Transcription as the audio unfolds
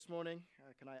morning.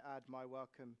 Can I add my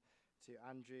welcome to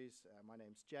Andrew's? My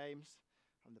name's James.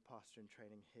 I'm the pastor in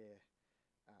training here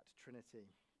at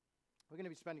Trinity. We're going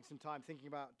to be spending some time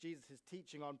thinking about Jesus'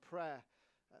 teaching on prayer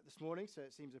this morning, so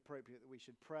it seems appropriate that we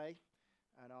should pray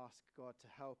and ask God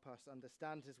to help us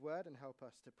understand his word and help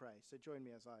us to pray. So join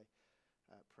me as I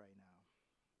pray now.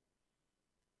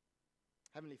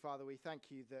 Heavenly Father, we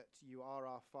thank you that you are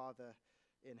our Father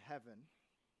in heaven.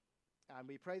 And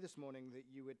we pray this morning that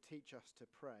you would teach us to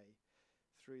pray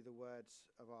through the words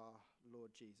of our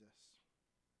Lord Jesus.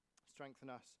 Strengthen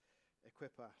us,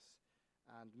 equip us,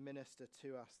 and minister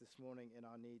to us this morning in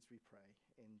our needs, we pray,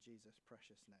 in Jesus'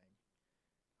 precious name.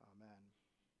 Amen.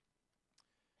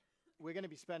 We're going to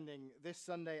be spending this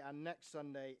Sunday and next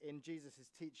Sunday in Jesus'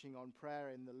 teaching on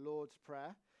prayer in the Lord's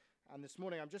Prayer. And this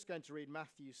morning I'm just going to read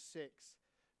Matthew 6,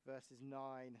 verses 9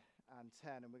 and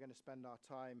 10, and we're going to spend our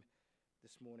time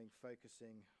this morning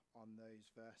focusing on those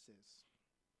verses.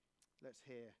 Let's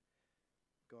hear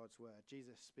God's word.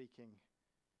 Jesus speaking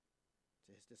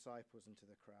to his disciples and to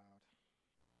the crowd.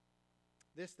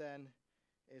 This then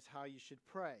is how you should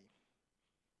pray.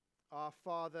 Our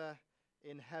Father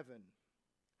in heaven,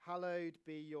 hallowed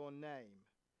be your name.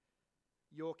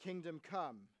 Your kingdom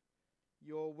come,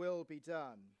 your will be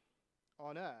done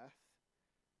on earth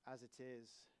as it is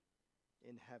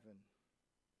in heaven.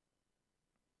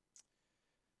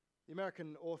 The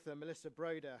American author Melissa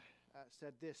Broder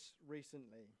said this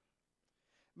recently.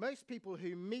 Most people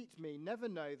who meet me never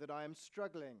know that I am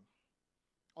struggling.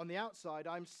 On the outside,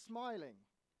 I'm smiling.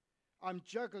 I'm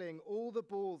juggling all the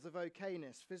balls of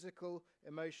okayness, physical,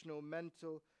 emotional,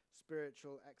 mental,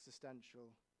 spiritual,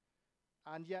 existential.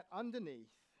 And yet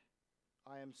underneath,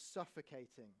 I am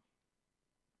suffocating.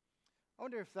 I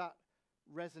wonder if that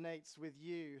resonates with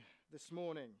you this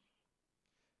morning.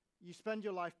 You spend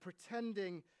your life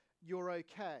pretending you're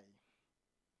okay,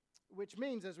 which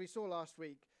means, as we saw last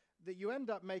week, that you end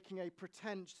up making a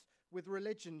pretense with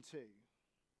religion too.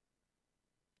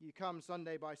 You come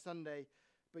Sunday by Sunday,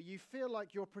 but you feel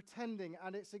like you're pretending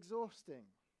and it's exhausting.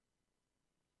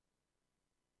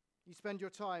 You spend your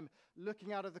time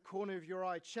looking out of the corner of your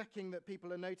eye, checking that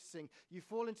people are noticing. You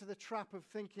fall into the trap of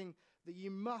thinking that you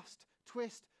must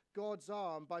twist God's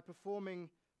arm by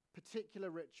performing particular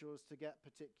rituals to get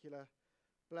particular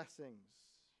blessings.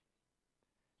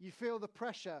 You feel the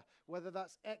pressure, whether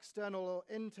that's external or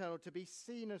internal, to be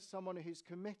seen as someone who's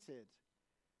committed.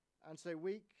 And so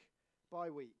week by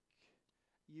week,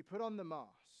 you put on the mask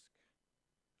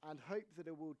and hope that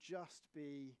it will just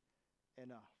be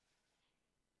enough.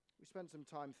 We spent some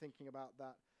time thinking about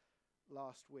that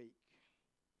last week.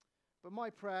 But my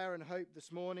prayer and hope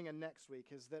this morning and next week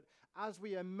is that as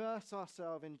we immerse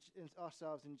ourselves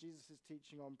in Jesus'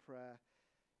 teaching on prayer,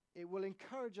 it will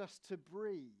encourage us to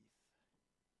breathe,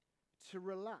 to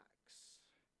relax,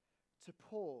 to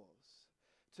pause,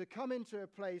 to come into a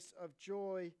place of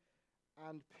joy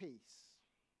and peace.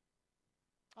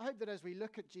 I hope that as we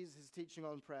look at Jesus' teaching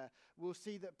on prayer, we'll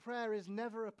see that prayer is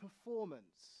never a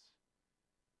performance.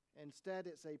 Instead,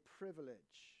 it's a privilege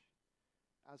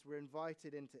as we're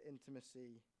invited into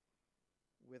intimacy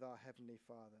with our Heavenly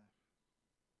Father.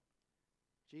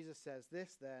 Jesus says,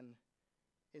 this then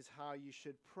is how you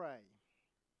should pray.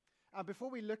 And before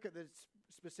we look at the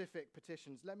specific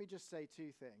petitions, let me just say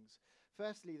two things.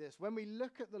 Firstly, this: when we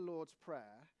look at the Lord's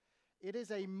Prayer, it is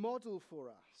a model for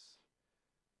us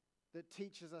that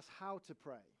teaches us how to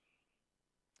pray.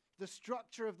 The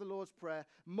structure of the Lord's Prayer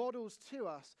models to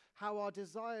us how our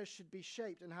desires should be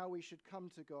shaped and how we should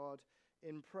come to God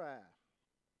in prayer.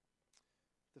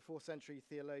 The 4th century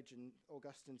theologian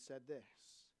Augustine said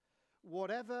this: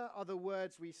 whatever are the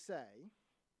words we say,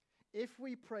 if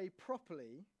we pray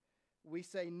properly, we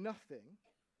say nothing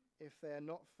if they are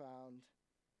not found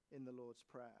in the Lord's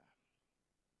Prayer.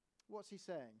 What's he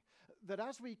saying? That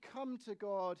as we come to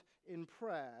God in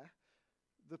prayer,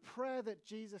 the prayer that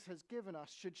Jesus has given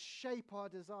us should shape our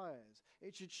desires.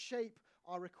 It should shape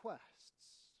our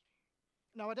requests.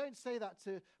 Now, I don't say that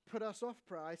to put us off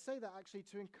prayer. I say that actually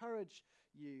to encourage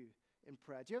you in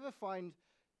prayer. Do you ever find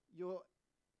you're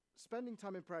spending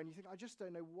time in prayer and you think, I just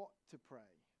don't know what to pray?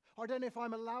 Or I don't know if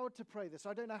I'm allowed to pray this.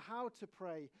 I don't know how to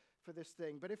pray for this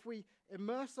thing. But if we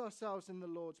immerse ourselves in the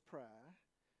Lord's Prayer,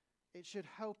 it should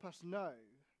help us know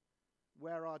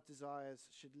where our desires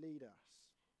should lead us.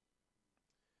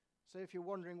 So if you're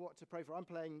wondering what to pray for, I'm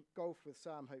playing golf with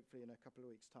Sam hopefully in a couple of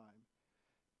weeks' time.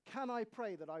 Can I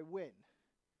pray that I win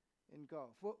in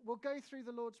golf? We'll go through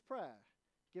the Lord's Prayer.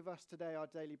 Give us today our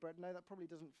daily bread. No, that probably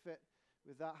doesn't fit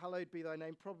with that. Hallowed be thy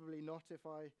name. Probably not if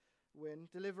I win.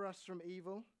 Deliver us from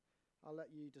evil. I'll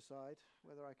let you decide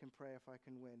whether I can pray if I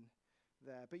can win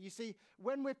there. But you see,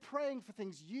 when we're praying for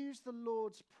things, use the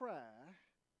Lord's Prayer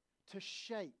to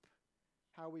shape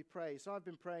how we pray. So I've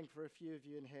been praying for a few of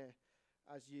you in here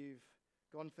as you've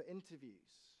gone for interviews.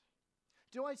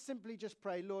 Do I simply just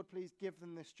pray, Lord, please give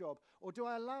them this job? Or do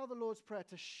I allow the Lord's Prayer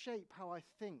to shape how I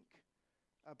think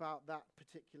about that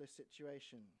particular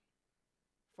situation?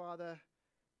 Father,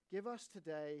 give us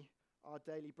today our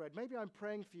daily bread. Maybe I'm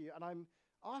praying for you and I'm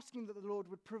asking that the Lord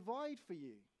would provide for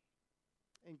you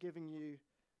in giving you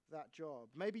that job.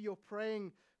 Maybe you're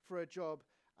praying for a job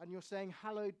and you're saying,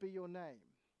 hallowed be your name.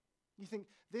 You think,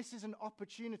 this is an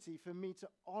opportunity for me to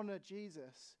honor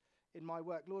Jesus in my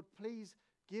work. Lord, please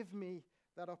give me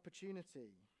that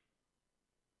opportunity.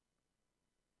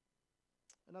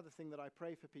 Another thing that I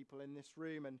pray for people in this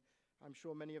room, and I'm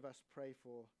sure many of us pray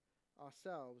for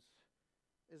ourselves,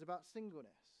 is about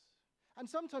singleness. And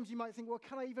sometimes you might think, well,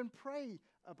 can I even pray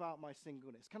about my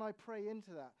singleness? Can I pray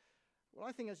into that? Well,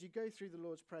 I think as you go through the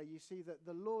Lord's Prayer, you see that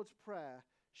the Lord's Prayer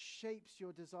shapes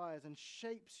your desires and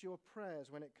shapes your prayers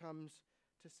when it comes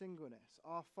to singleness.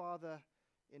 Our Father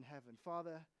in heaven.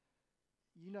 Father,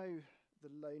 you know the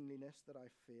loneliness that I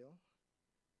feel.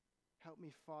 Help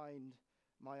me find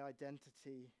my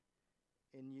identity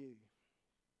in you.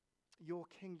 Your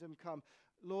kingdom come.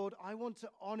 Lord, I want to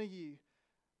honor you.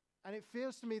 And it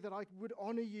feels to me that I would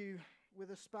honor you with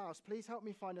a spouse. Please help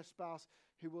me find a spouse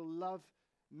who will love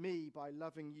me by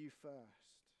loving you first.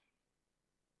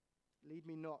 Lead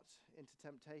me not into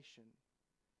temptation.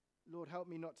 Lord, help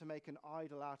me not to make an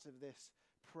idol out of this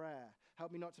prayer.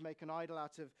 Help me not to make an idol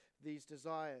out of these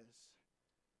desires.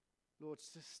 Lord,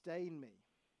 sustain me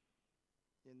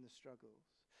in the struggles.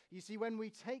 You see, when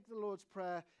we take the Lord's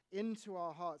Prayer into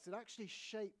our hearts, it actually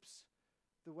shapes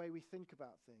the way we think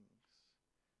about things,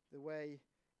 the way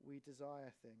we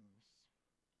desire things.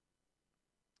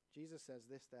 Jesus says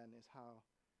this then is how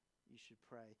you should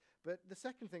pray. But the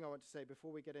second thing I want to say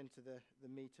before we get into the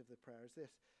meat of the prayer is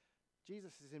this.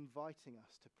 Jesus is inviting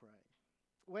us to pray.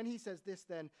 When he says this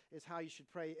then is how you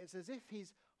should pray, it's as if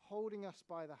he's holding us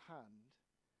by the hand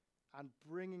and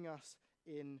bringing us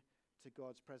in to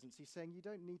God's presence. He's saying you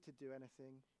don't need to do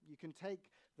anything. You can take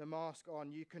the mask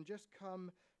on. You can just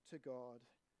come to God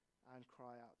and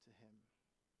cry out to him.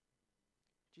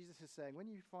 Jesus is saying when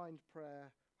you find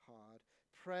prayer hard,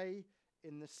 pray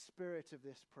in the spirit of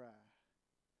this prayer.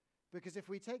 Because if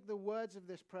we take the words of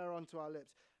this prayer onto our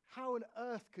lips, how on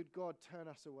earth could God turn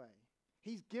us away?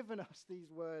 He's given us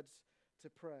these words to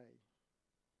pray.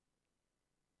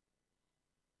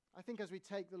 I think as we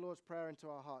take the Lord's Prayer into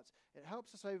our hearts, it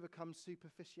helps us overcome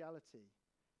superficiality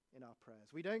in our prayers.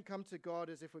 We don't come to God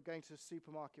as if we're going to a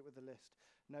supermarket with a list.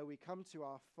 No, we come to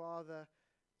our Father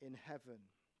in heaven.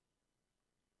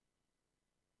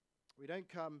 We don't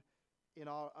come in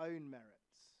our own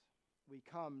merits. We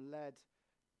come led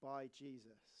by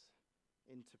Jesus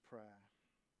into prayer.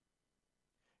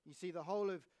 You see, the whole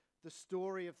of the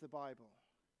story of the Bible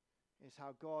is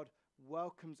how God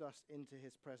welcomes us into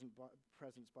his presence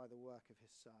by the work of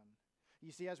his Son.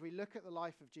 You see, as we look at the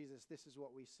life of Jesus, this is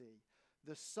what we see.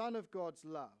 The Son of God's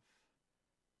love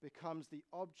becomes the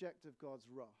object of God's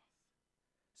wrath,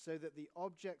 so that the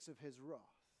objects of his wrath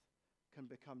can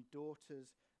become daughters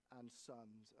and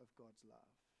sons of God's love.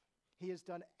 He has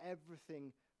done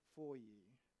everything for you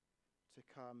to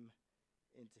come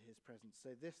into his presence. So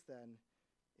this then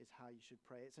is how you should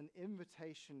pray. It's an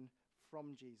invitation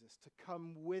from Jesus to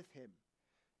come with him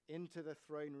into the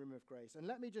throne room of grace. And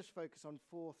let me just focus on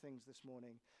four things this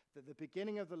morning that the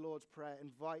beginning of the Lord's Prayer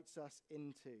invites us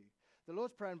into. The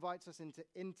Lord's Prayer invites us into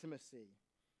intimacy,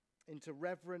 into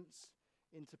reverence,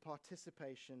 into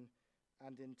participation,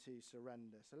 and into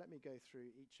surrender. So let me go through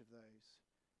each of those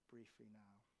briefly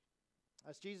now.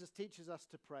 As Jesus teaches us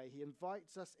to pray, he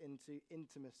invites us into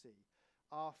intimacy.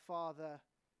 Our Father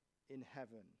in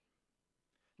heaven.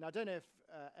 Now, I don't know if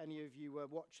any of you were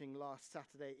watching last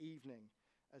Saturday evening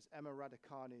as Emma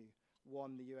Raducanu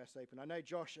won the US Open. I know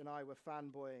Josh and I were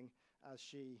fanboying as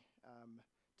she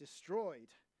destroyed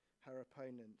her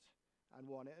opponent and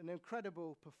won it. An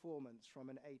incredible performance from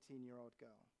an 18-year-old girl.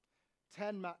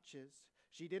 10 matches.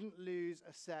 She didn't lose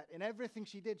a set. In everything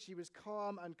she did, she was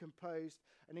calm and composed.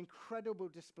 An incredible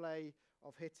display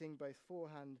of hitting both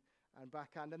forehand and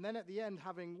backhand. And then at the end,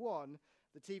 having won,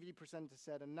 the TV presenter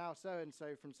said, and now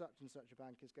so-and-so from such and such a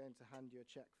bank is going to hand you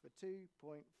a check for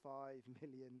 $2.5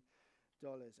 million.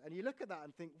 And you look at that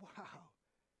and think, wow,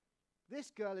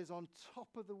 this girl is on top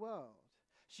of the world.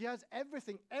 She has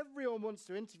everything. Everyone wants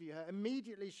to interview her.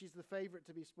 Immediately, she's the favorite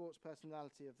to be sports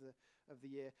personality of the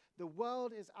year. The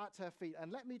world is at her feet.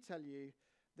 And let me tell you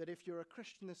that if you're a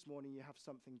Christian this morning, you have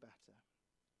something better.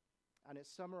 And it's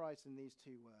summarized in these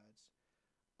two words.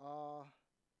 Our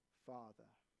Father.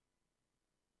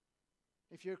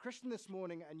 If you're a Christian this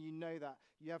morning and you know that,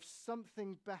 you have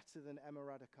something better than Emma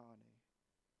Raducanu.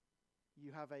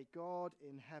 You have a God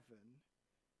in heaven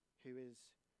who is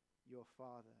your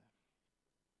Father.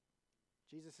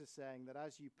 Jesus is saying that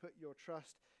as you put your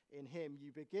trust in him,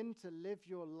 you begin to live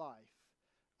your life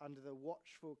under the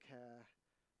watchful care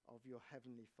of your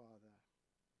heavenly Father.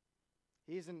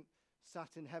 He isn't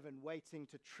sat in heaven waiting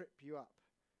to trip you up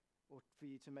or for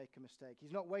you to make a mistake.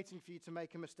 He's not waiting for you to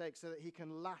make a mistake so that he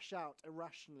can lash out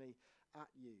irrationally at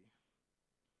you.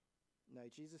 No,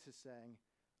 Jesus is saying,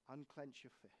 unclench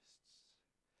your fists.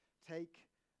 Take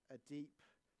a deep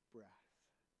breath.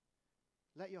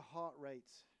 Let your heart rate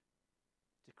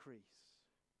decrease.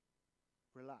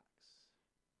 Relax.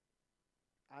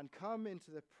 And come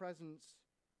into the presence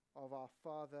of our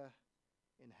Father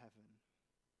in heaven.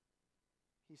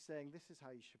 He's saying this is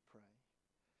how you should pray.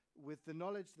 With the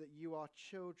knowledge that you are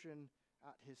children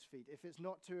at his feet. If it's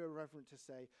not too irreverent to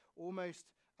say, almost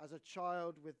as a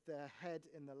child with their head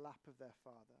in the lap of their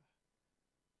father.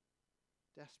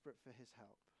 Desperate for his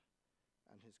help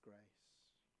and his grace.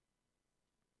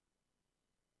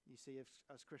 You see,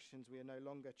 as Christians, we are no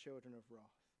longer children of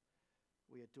wrath.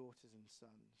 We are daughters and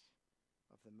sons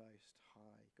of the Most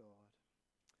High God.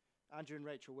 Andrew and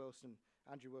Rachel Wilson.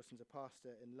 Andrew Wilson's a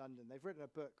pastor in London. They've written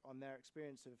a book on their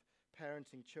experience of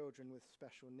parenting children with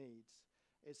special needs.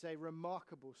 It's a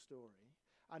remarkable story.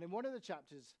 And in one of the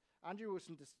chapters, Andrew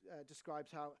Wilson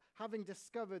describes how, having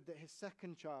discovered that his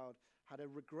second child had a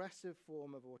regressive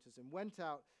form of autism, went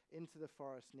out into the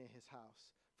forest near his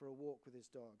house for a walk with his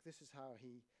dog. This is how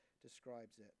he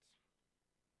describes it.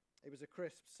 It was a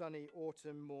crisp, sunny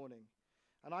autumn morning,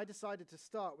 and I decided to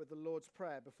start with the Lord's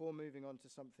Prayer before moving on to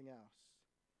something else.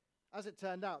 As it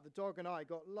turned out, the dog and I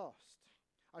got lost.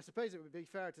 I suppose it would be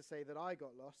fair to say that I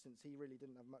got lost, since he really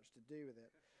didn't have much to do with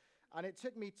it. And it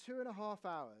took me 2.5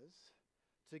 hours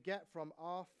to get from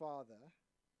our Father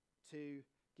to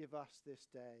give us this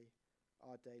day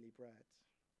our daily bread.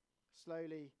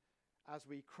 Slowly, as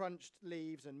we crunched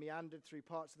leaves and meandered through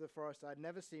parts of the forest I'd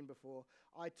never seen before,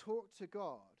 I talked to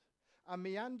God and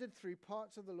meandered through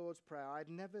parts of the Lord's Prayer I'd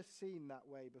never seen that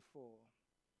way before.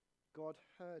 God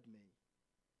heard me.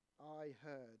 I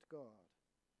heard God.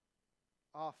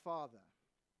 Our Father.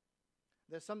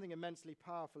 There's something immensely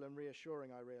powerful and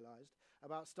reassuring, I realized,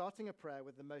 about starting a prayer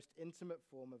with the most intimate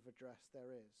form of address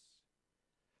there is.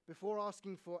 Before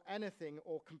asking for anything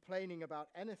or complaining about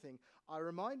anything, I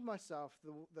remind myself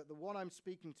that the one I'm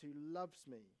speaking to loves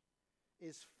me,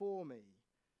 is for me,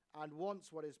 and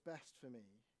wants what is best for me,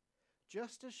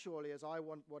 just as surely as I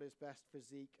want what is best for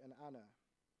Zeke and Anna.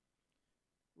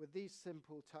 With these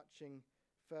simple, touching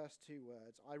first two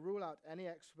words, I rule out any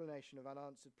explanation of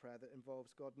unanswered prayer that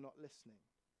involves God not listening,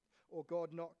 or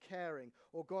God not caring,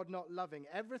 or God not loving.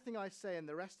 Everything I say in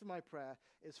the rest of my prayer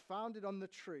is founded on the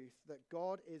truth that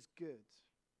God is good,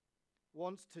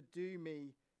 wants to do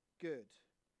me good,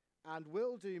 and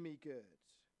will do me good.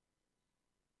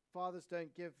 Fathers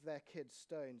don't give their kids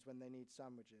stones when they need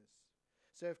sandwiches.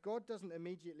 So if God doesn't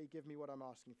immediately give me what I'm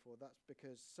asking for, that's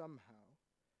because somehow,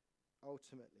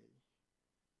 ultimately,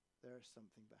 there is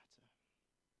something better.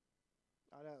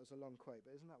 I know it was a long quote,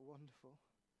 but isn't that wonderful?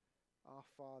 Our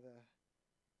Father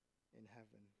in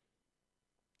heaven.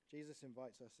 Jesus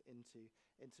invites us into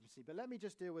intimacy. But let me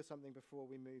just deal with something before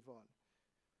we move on.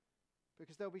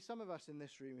 Because there'll be some of us in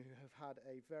this room who have had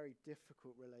a very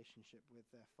difficult relationship with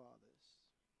their fathers.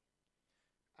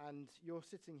 And you're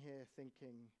sitting here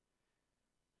thinking,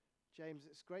 James,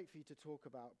 it's great for you to talk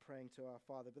about praying to our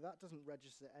Father, but that doesn't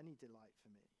register any delight for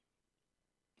me.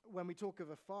 When we talk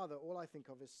of a father, all I think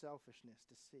of is selfishness,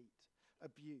 deceit,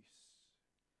 abuse.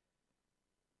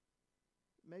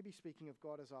 Maybe speaking of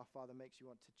God as our Father makes you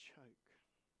want to choke.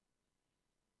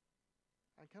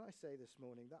 And can I say this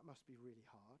morning, that must be really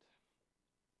hard.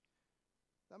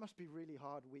 That must be really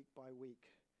hard week by week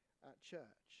at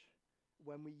church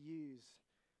when we use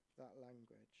that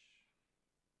language.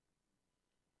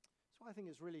 That's why I think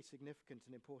it's really significant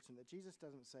and important that Jesus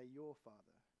doesn't say your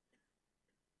Father.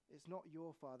 It's not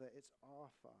your Father, it's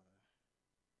our Father.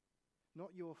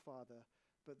 Not your Father,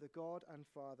 but the God and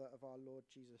Father of our Lord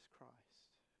Jesus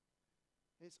Christ.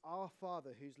 It's our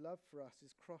Father whose love for us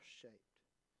is cross-shaped.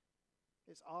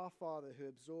 It's our Father who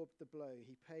absorbed the blow,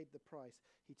 he paid the price,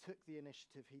 he took the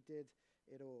initiative, he did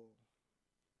it all.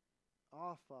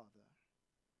 Our Father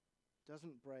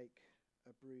doesn't break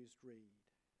a bruised reed.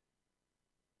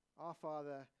 Our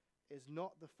Father is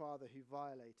not the Father who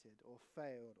violated or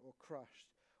failed or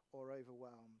crushed or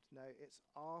overwhelmed. No, it's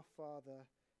our Father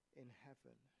in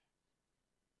heaven.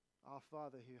 Our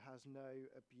Father who has no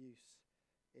abuse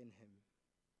in him.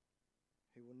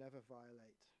 who will never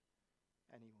violate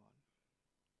anyone.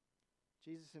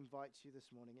 Jesus invites you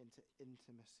this morning into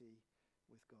intimacy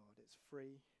with God. It's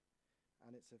free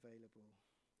and it's available.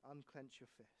 Unclench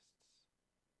your fists.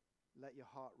 Let your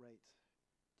heart rate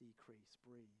decrease.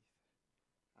 Breathe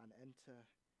and enter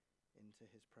into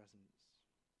his presence.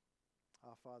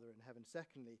 Our Father in heaven.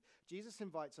 Secondly, Jesus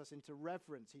invites us into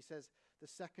reverence. He says the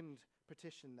second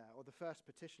petition there, or the first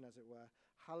petition as it were,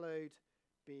 hallowed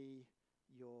be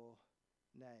your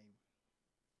name.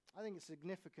 I think it's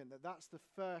significant that that's the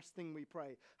first thing we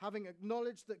pray. Having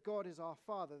acknowledged that God is our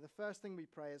Father, the first thing we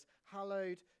pray is,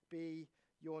 hallowed be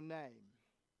your name.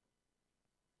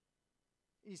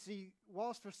 You see,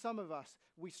 whilst for some of us,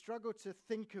 we struggle to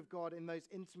think of God in those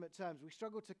intimate terms, we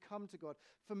struggle to come to God,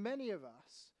 for many of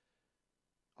us,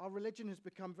 our religion has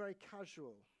become very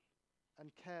casual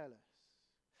and careless.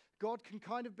 God can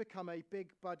kind of become a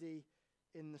big buddy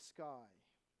in the sky.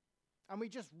 And we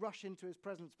just rush into his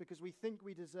presence because we think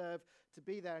we deserve to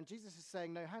be there. And Jesus is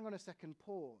saying, no, hang on a second,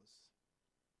 pause.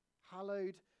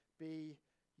 Hallowed be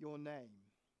your name.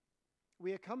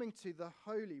 We are coming to the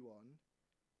Holy One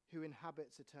who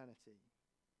inhabits eternity.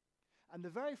 And the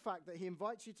very fact that he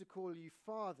invites you to call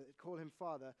him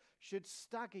Father, should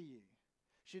stagger you,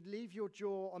 should leave your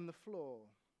jaw on the floor.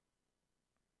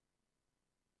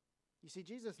 You see,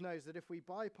 Jesus knows that if we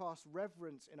bypass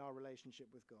reverence in our relationship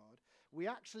with God, we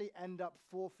actually end up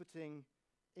forfeiting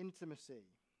intimacy.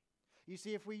 You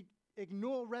see, if we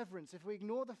ignore reverence, if we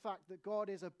ignore the fact that God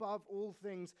is above all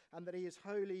things and that he is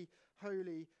holy,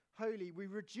 holy, holy, we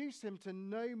reduce him to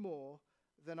no more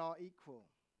than our equal.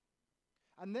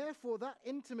 And therefore, that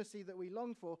intimacy that we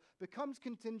long for becomes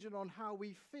contingent on how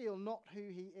we feel, not who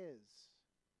he is.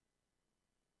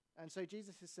 And so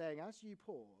Jesus is saying, as you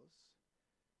pause,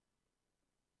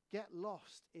 get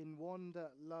lost in wonder,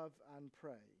 love, and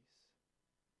praise.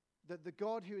 That the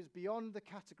God who is beyond the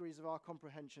categories of our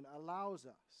comprehension allows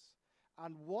us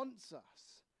and wants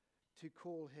us to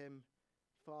call him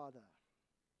Father.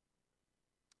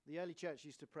 The early church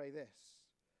used to pray this: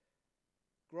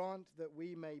 grant that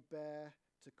we may bear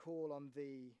to call on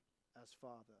thee as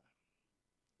Father.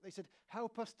 They said,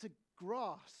 help us to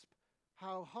grasp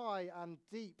how high and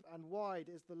deep and wide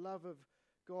is the love of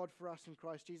God for us in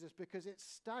Christ Jesus, because it's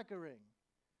staggering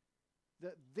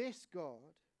that this God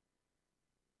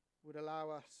would allow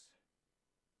us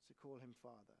to call him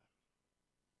Father.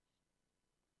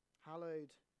 Hallowed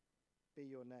be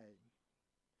your name.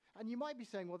 And you might be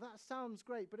saying, well, that sounds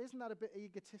great, but isn't that a bit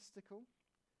egotistical?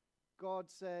 God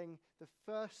saying, the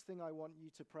first thing I want you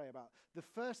to pray about, the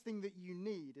first thing that you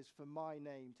need is for my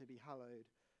name to be hallowed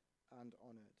and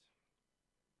honored.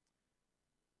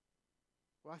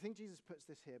 Well, I think Jesus puts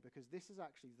this here because this is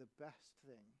actually the best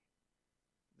thing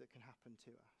that can happen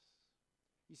to us.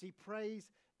 You see,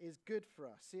 praise is good for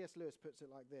us. C.S. Lewis puts it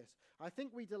like this: I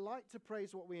think we delight to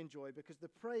praise what we enjoy because the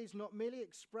praise not merely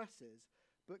expresses,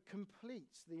 but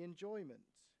completes the enjoyment.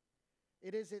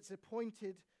 It is its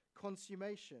appointed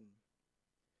consummation.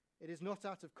 It is not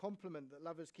out of compliment that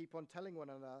lovers keep on telling one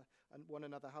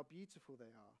another how beautiful they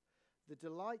are. The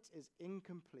delight is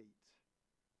incomplete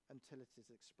until it is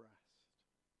expressed.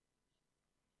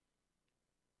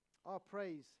 Our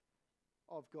praise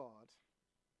of God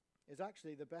is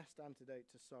actually the best antidote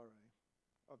to sorrow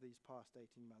of these past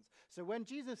 18 months. So when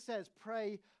Jesus says,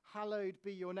 pray, hallowed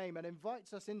be your name, and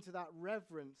invites us into that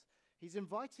reverence, he's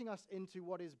inviting us into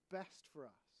what is best for us.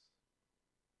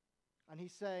 And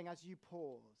he's saying, as you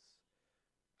pause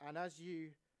and as you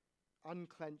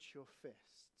unclench your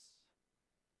fists,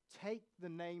 take the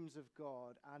names of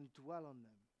God and dwell on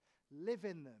them, live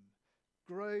in them,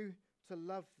 grow to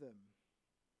love them.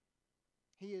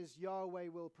 He is Yahweh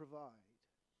will provide.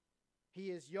 He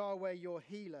is Yahweh your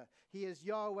healer. He is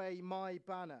Yahweh my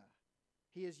banner.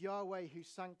 He is Yahweh who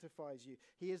sanctifies you.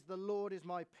 He is the Lord is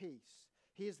my peace.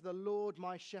 He is the Lord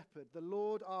my shepherd, the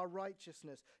Lord our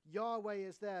righteousness. Yahweh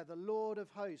is there, the Lord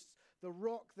of hosts, the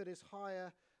rock that is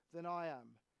higher than I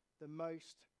am, the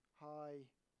most high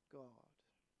God.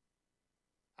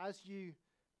 As you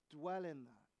dwell in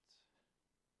that,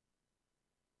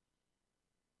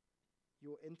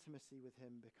 your intimacy with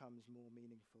him becomes more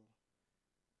meaningful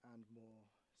and more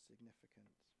significant.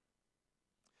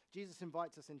 Jesus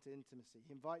invites us into intimacy.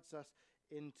 He invites us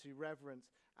into reverence.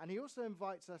 And he also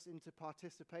invites us into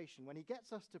participation when he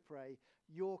gets us to pray,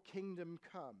 your kingdom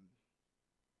come.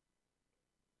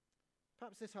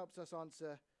 Perhaps this helps us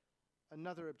answer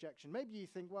another objection. Maybe you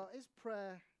think, well, is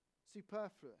prayer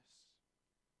superfluous?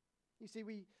 You see,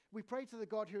 we pray to the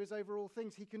God who is over all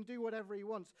things. He can do whatever he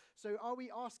wants. So are we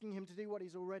asking him to do what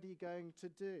he's already going to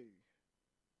do?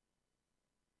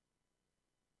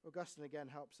 Augustine again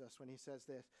helps us when he says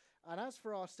this: And as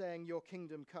for our saying, your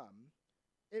kingdom come,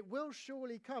 it will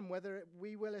surely come, whether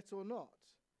we will it or not.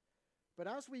 But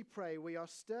as we pray, we are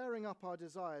stirring up our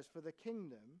desires for the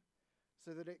kingdom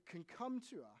so that it can come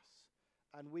to us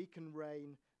and we can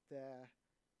reign there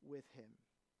with him.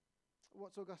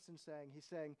 What's Augustine saying? He's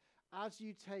saying, as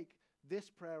you take this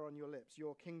prayer on your lips,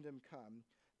 your kingdom come,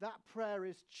 that prayer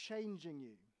is changing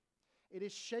you. It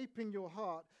is shaping your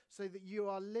heart so that you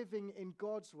are living in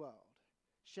God's world,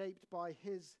 shaped by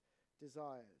his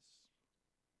desires.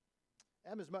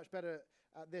 Emma's much better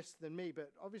at this than me,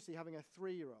 but obviously having a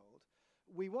 3-year-old,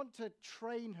 we want to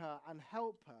train her and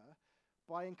help her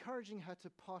by encouraging her to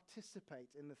participate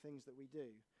in the things that we do.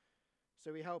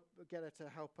 So we get her to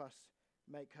help us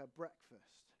make her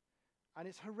breakfast. And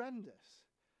it's horrendous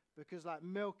because like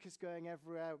milk is going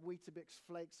everywhere, Weetabix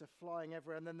flakes are flying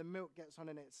everywhere, and then the milk gets on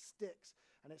and it sticks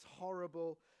and it's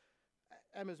horrible.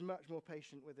 Emma's much more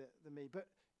patient with it than me, but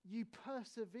you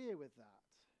persevere with that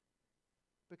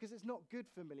because it's not good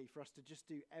for Millie for us to just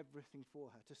do everything for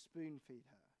her, to spoon feed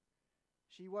her.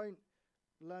 She won't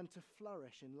learn to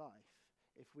flourish in life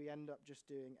if we end up just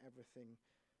doing everything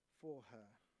for her.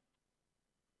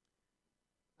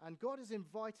 And God is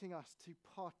inviting us to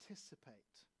participate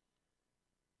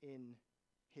in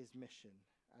his mission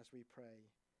as we pray,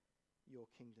 your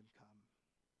kingdom come.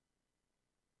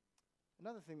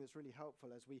 Another thing that's really helpful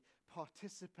as we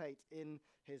participate in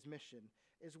his mission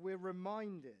is we're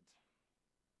reminded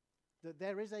that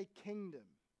there is a kingdom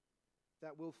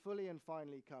that will fully and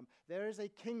finally come. There is a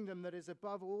kingdom that is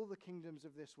above all the kingdoms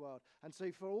of this world. And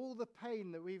so for all the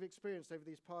pain that we've experienced over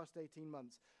these past 18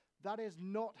 months, that is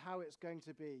not how it's going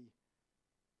to be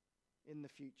in the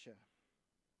future.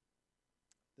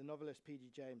 The novelist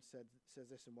P.G. James says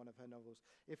this in one of her novels.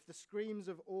 If the screams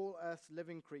of all earth's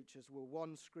living creatures were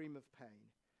one scream of pain,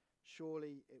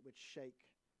 surely it would shake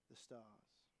the stars.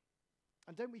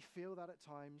 And don't we feel that at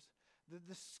times?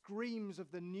 The screams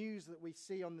of the news that we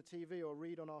see on the TV or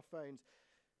read on our phones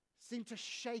seem to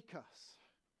shake us.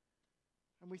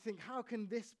 And we think, how can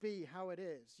this be how it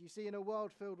is? You see, in a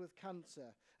world filled with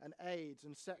cancer and AIDS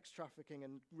and sex trafficking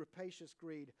and rapacious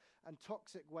greed and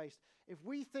toxic waste, if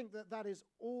we think that that is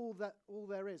all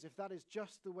there is, if that is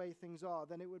just the way things are,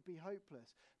 then it would be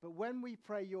hopeless. But when we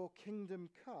pray, your kingdom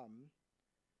come,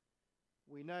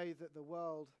 we know that the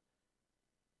world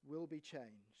will be changed.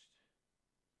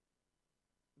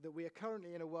 That we are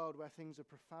currently in a world where things are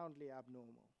profoundly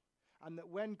abnormal. And that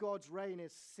when God's reign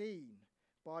is seen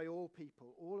by all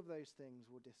people, all of those things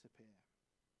will disappear.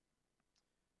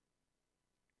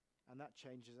 And that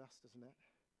changes us, doesn't it?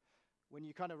 When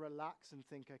you kind of relax and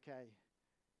think, okay,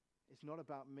 it's not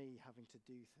about me having to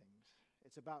do things.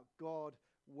 It's about God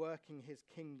working his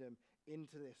kingdom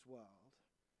into this world.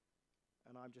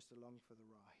 And I'm just along for the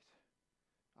ride.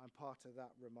 I'm part of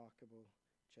that remarkable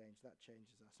change. That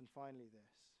changes us. And finally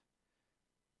this.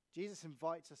 Jesus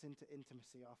invites us into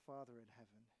intimacy, our Father in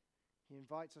heaven. He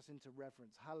invites us into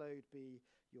reverence. Hallowed be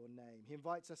your name. He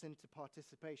invites us into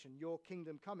participation. Your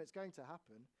kingdom come. It's going to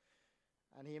happen.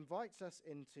 And he invites us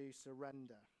into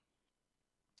surrender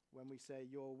when we say,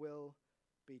 your will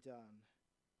be done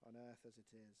on earth as it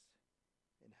is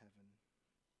in heaven.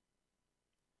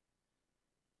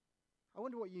 I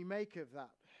wonder what you make of that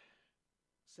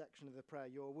section of the prayer,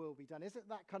 your will be done. Is it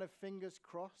that kind of fingers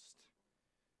crossed?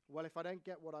 Well, if I don't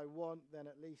get what I want, then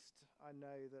at least I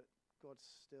know that God's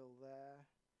still there.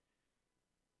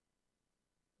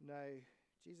 No,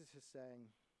 Jesus is saying,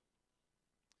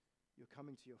 you're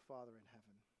coming to your Father in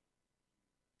heaven.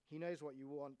 He knows what you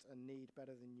want and need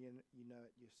better than you know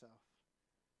it yourself.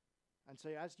 And so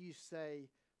as you say,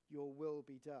 your will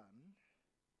be done,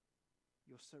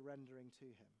 you're surrendering to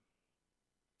him.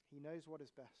 He knows what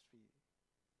is best for you.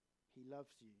 He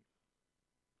loves you.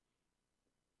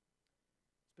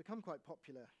 It's become quite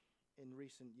popular in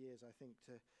recent years, I think,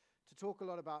 to talk a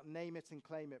lot about name it and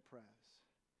claim it prayers.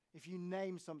 If you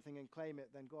name something and claim it,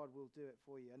 then God will do it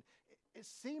for you. And it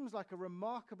seems like a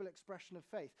remarkable expression of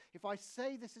faith. If I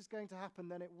say this is going to happen,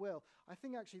 then it will. I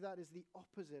think actually that is the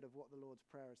opposite of what the Lord's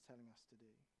Prayer is telling us to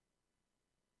do.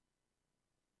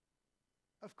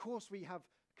 Of course, we have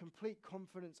complete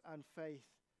confidence and faith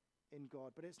in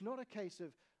God, but it's not a case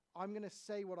of I'm going to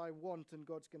say what I want and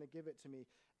God's going to give it to me.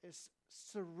 It's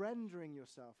surrendering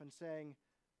yourself and saying,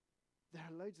 there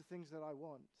are loads of things that I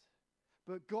want,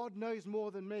 but God knows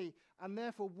more than me, and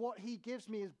therefore what he gives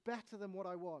me is better than what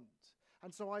I want.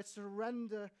 And so I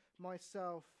surrender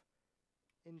myself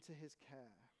into his care.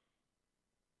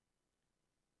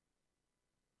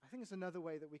 I think it's another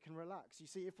way that we can relax. You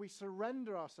see, if we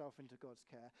surrender ourselves into God's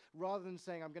care, rather than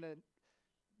saying I'm going to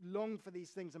long for these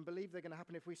things and believe they're going to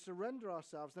happen, if we surrender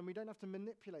ourselves, then we don't have to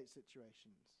manipulate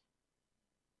situations.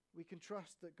 We can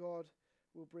trust that God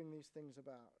will bring these things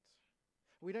about.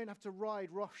 We don't have to ride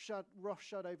roughshod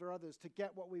over others to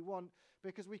get what we want,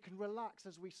 because we can relax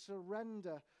as we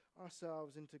surrender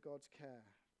ourselves into God's care.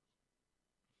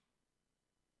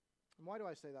 And why do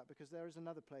I say that? Because there is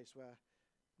another place where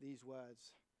these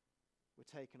words were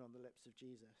taken on the lips of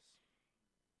Jesus.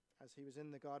 As he was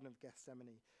in the Garden of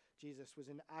Gethsemane, Jesus was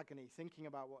in agony, thinking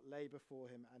about what lay before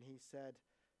him, and he said,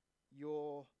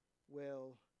 "Your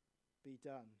will be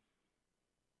done."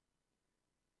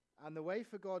 And the way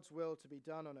for God's will to be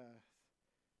done on earth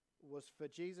was for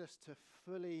Jesus to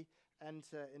fully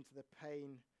enter into the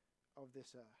pain of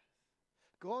this earth.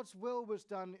 God's will was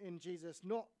done in Jesus,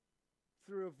 not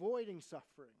through avoiding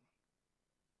suffering,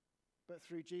 but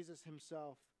through Jesus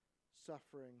himself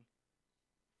suffering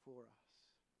for us.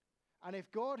 And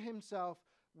if God himself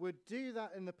would do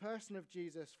that in the person of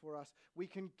Jesus for us, we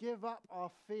can give up our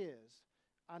fears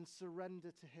and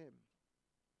surrender to him.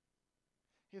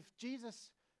 If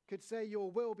Jesus could say, "Your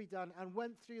will be done," and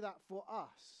went through that for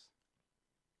us,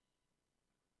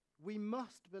 we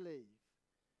must believe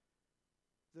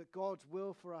that God's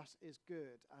will for us is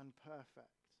good and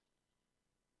perfect.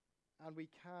 And we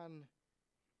can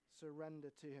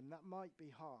surrender to him. That might be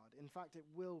hard. In fact, it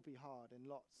will be hard in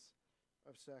lots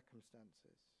of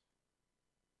circumstances.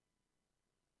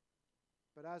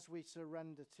 But as we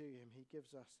surrender to him, he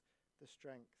gives us the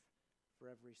strength for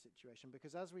every situation.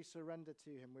 Because as we surrender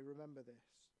to him, we remember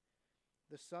this.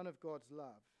 The Son of God's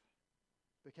love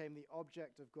became the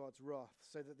object of God's wrath,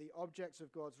 so that the objects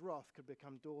of God's wrath could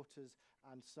become daughters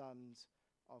and sons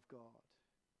of God.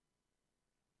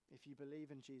 If you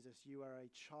believe in Jesus, you are a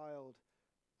child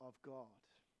of God.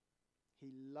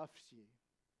 He loves you.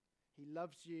 He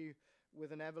loves you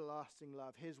with an everlasting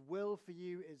love. His will for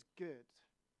you is good.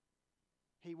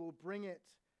 He will bring it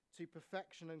to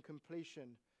perfection and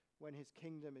completion when his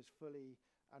kingdom is fully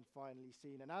and finally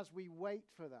seen. And as we wait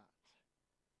for that,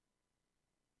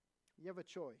 you have a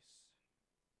choice.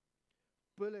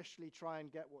 Bullishly try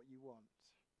and get what you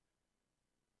want,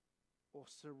 or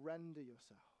surrender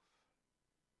yourself.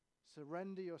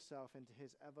 Surrender yourself into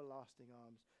his everlasting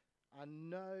arms,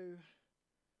 and know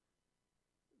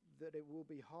that it will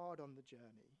be hard on the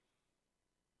journey,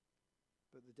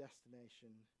 but the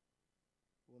destination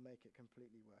will make it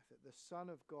completely worth it. The Son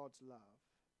of God's love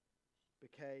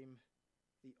became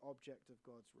the object of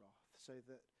God's wrath, so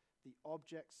that the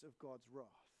objects of God's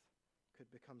wrath could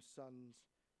become sons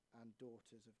and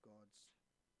daughters of God's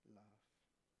love.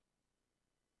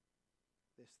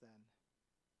 This then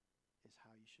is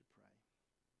how you should pray.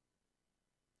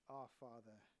 Our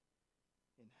Father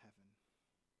in heaven,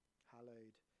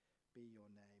 hallowed be your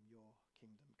name. Your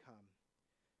kingdom come.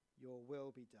 Your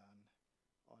will be done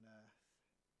on earth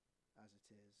as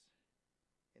it is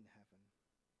in heaven.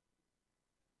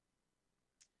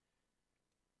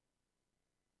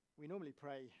 We normally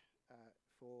pray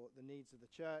for the needs of the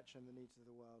church and the needs of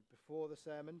the world before the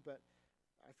sermon, but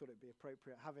I thought it'd be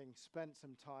appropriate, having spent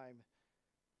some time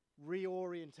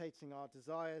reorientating our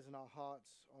desires and our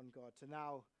hearts on God, to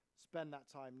now spend that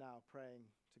time now praying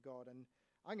to God. And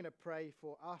I'm going to pray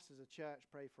for us as a church,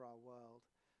 pray for our world,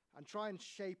 and try and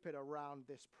shape it around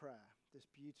this prayer, this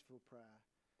beautiful prayer,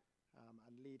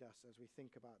 and lead us as we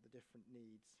think about the different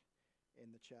needs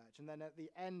in the church. And then at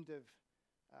the end of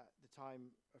the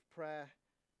time of prayer,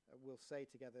 we'll say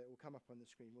together, it will come up on the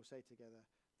screen, we'll say together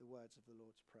the words of the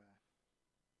Lord's Prayer.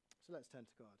 So let's turn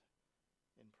to God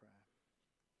in prayer.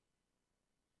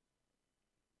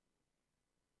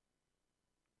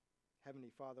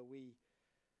 Heavenly Father, we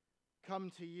come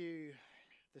to you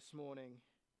this morning,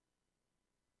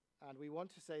 and we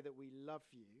want to say that we love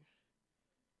you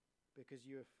because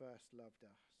you have first loved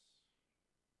us.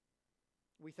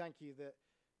 We thank you that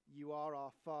you are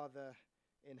our Father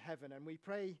in heaven, and we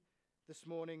pray this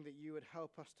morning that you would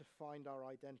help us to find our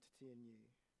identity in you.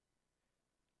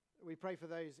 We pray for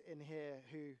those in here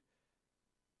who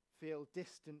feel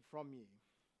distant from you,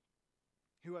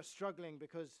 who are struggling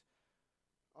because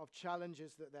of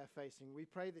challenges that they're facing. We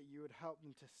pray that you would help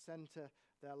them to center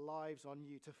their lives on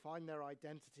you, to find their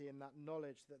identity in that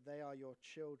knowledge that they are your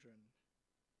children.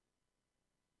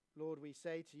 Lord, we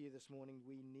say to you this morning,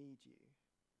 we need you.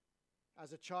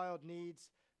 As a child needs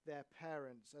their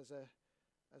parents, as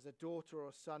a daughter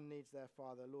or son needs their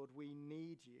father, Lord, we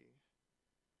need you.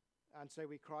 And so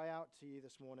we cry out to you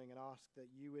this morning and ask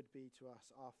that you would be to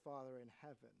us our Father in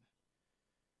heaven,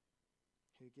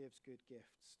 who gives good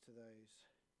gifts to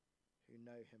those who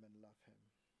know him and love him.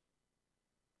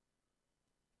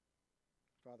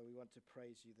 Father, we want to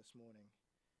praise you this morning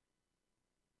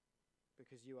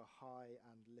because you are high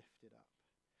and lifted up.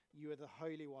 You are the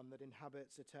Holy One that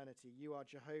inhabits eternity. You are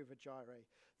Jehovah Jireh,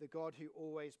 the God who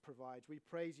always provides. We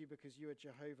praise you because you are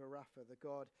Jehovah Rapha, the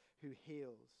God who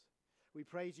heals. We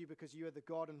praise you because you are the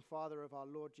God and Father of our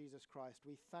Lord Jesus Christ.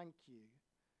 We thank you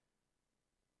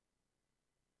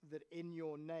that in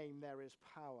your name there is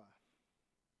power.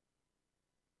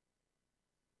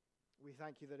 We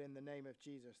thank you that in the name of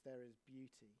Jesus there is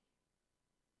beauty.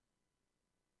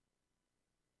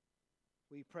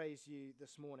 We praise you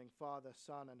this morning, Father,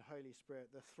 Son, and Holy Spirit,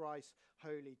 the thrice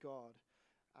holy God,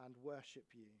 and worship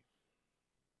you.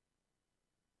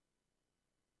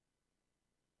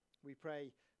 We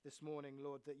pray this morning,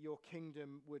 Lord, that your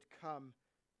kingdom would come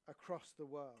across the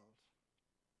world.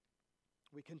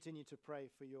 We continue to pray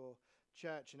for your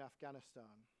church in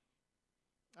Afghanistan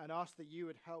and ask that you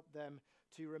would help them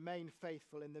to remain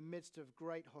faithful in the midst of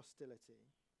great hostility.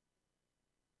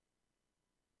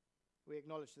 We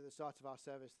acknowledged at the start of our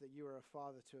service that you are a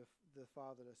father to the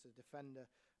fatherless, a defender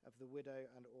of the widow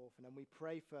and orphan, and we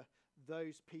pray for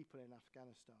those people in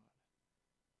Afghanistan.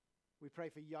 We pray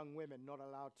for young women not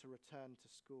allowed to return to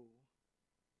school.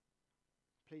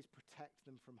 Please protect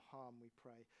them from harm, we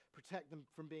pray. Protect them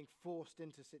from being forced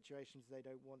into situations they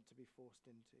don't want to be forced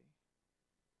into.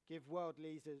 Give world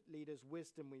leaders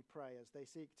wisdom, we pray, as they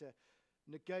seek to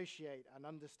negotiate and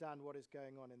understand what is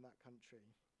going on in that country.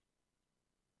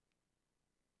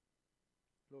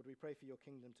 Lord, we pray for your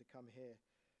kingdom to come here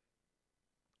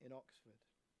in Oxford.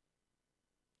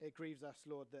 It grieves us,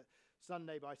 Lord, that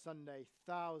Sunday by Sunday,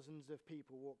 thousands of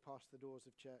people walk past the doors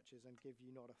of churches and give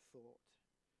you not a thought.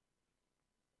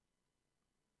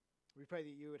 We pray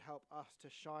that you would help us to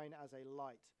shine as a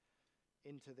light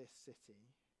into this city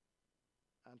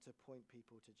and to point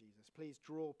people to Jesus. Please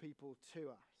draw people to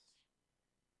us.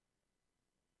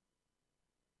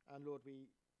 And Lord, we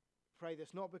pray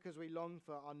this not because we long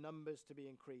for our numbers to be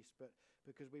increased, but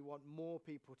because we want more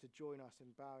people to join us in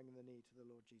bowing the knee to the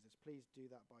Lord Jesus. Please do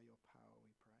that by your power,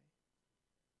 we pray.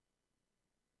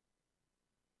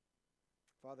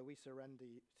 Father, we surrender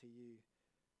to you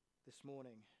this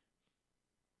morning.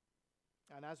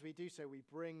 And as we do so, we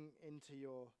bring into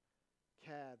your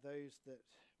care those that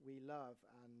we love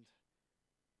and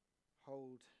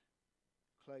hold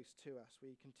close to us.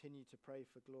 We continue to pray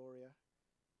for Gloria.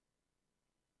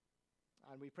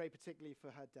 And we pray particularly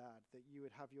for her dad, that you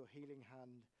would have your healing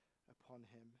hand upon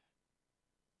him.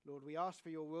 Lord, we ask for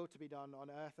your will to be done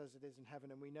on earth as it is in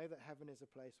heaven, and we know that heaven is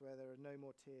a place where there are no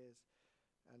more tears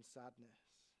and sadness.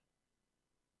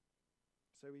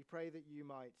 So we pray that you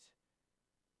might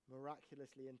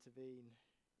miraculously intervene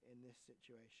in this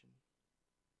situation.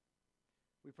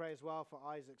 We pray as well for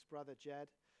Isaac's brother Jed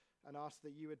and ask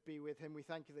that you would be with him. We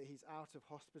thank you that he's out of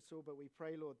hospital, but we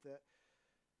pray, Lord, that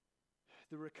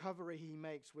the recovery he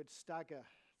makes would stagger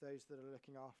those that are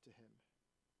looking after him.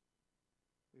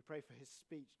 We pray for his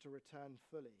speech to return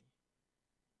fully.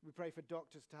 We pray for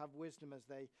doctors to have wisdom as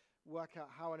they work out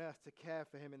how on earth to care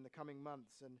for him in the coming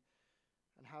months and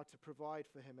how to provide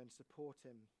for him and support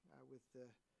him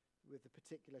with the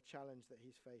particular challenge that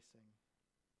he's facing.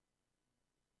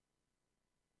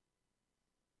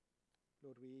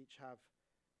 Lord, we each have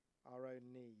our own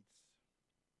needs.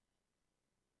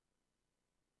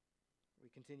 We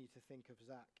continue to think of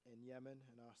Zach in Yemen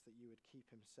and ask that you would keep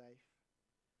him safe,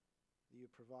 that you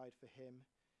would provide for him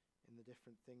in the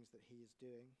different things that he is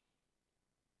doing.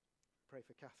 Pray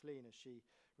for Kathleen as she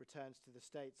returns to the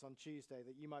States on Tuesday,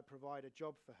 that you might provide a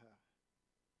job for her.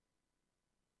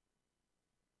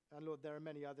 And Lord, there are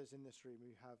many others in this room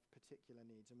who have particular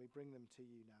needs, and we bring them to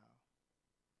you now.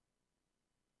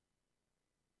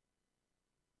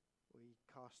 We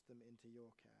cast them into your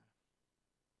care,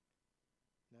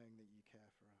 knowing that you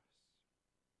care for us.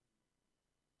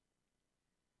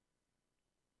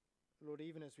 Lord,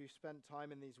 even as we've spent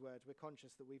time in these words, we're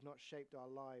conscious that we've not shaped our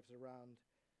lives around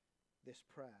this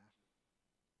prayer.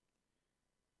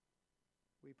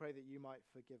 We pray that you might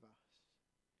forgive us.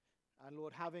 And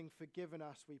Lord, having forgiven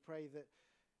us, we pray that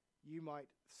you might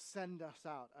send us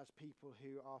out as people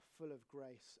who are full of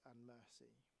grace and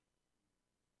mercy.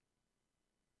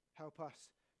 Help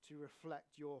us to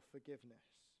reflect your forgiveness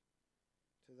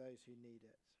to those who need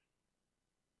it.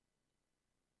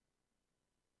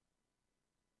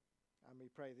 And we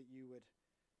pray that you would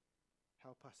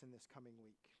help us in this coming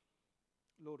week.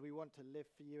 Lord, we want to live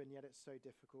for you, and yet it's so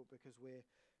difficult because we're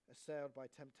assailed by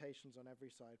temptations on every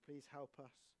side. Please help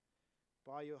us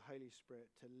by your Holy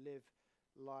Spirit to live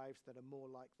lives that are more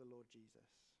like the Lord Jesus.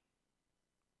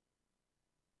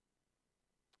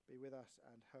 Be with us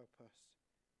and help us,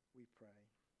 we pray.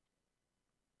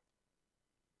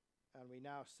 And we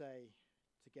now say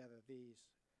together these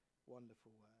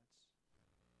wonderful words.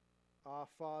 Our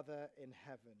Father in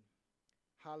heaven,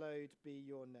 hallowed be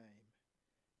your name.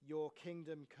 Your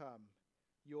kingdom come,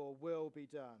 your will be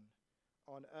done,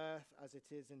 on earth as it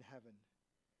is in heaven.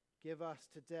 Give us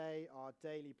today our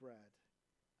daily bread,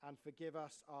 and forgive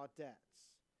us our debts,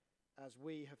 as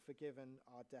we have forgiven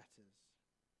our debtors.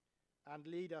 And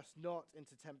lead us not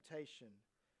into temptation,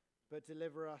 but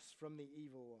deliver us from the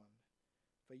evil one.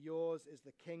 For yours is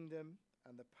the kingdom,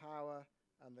 and the power,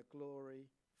 and the glory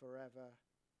forever.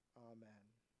 Amen.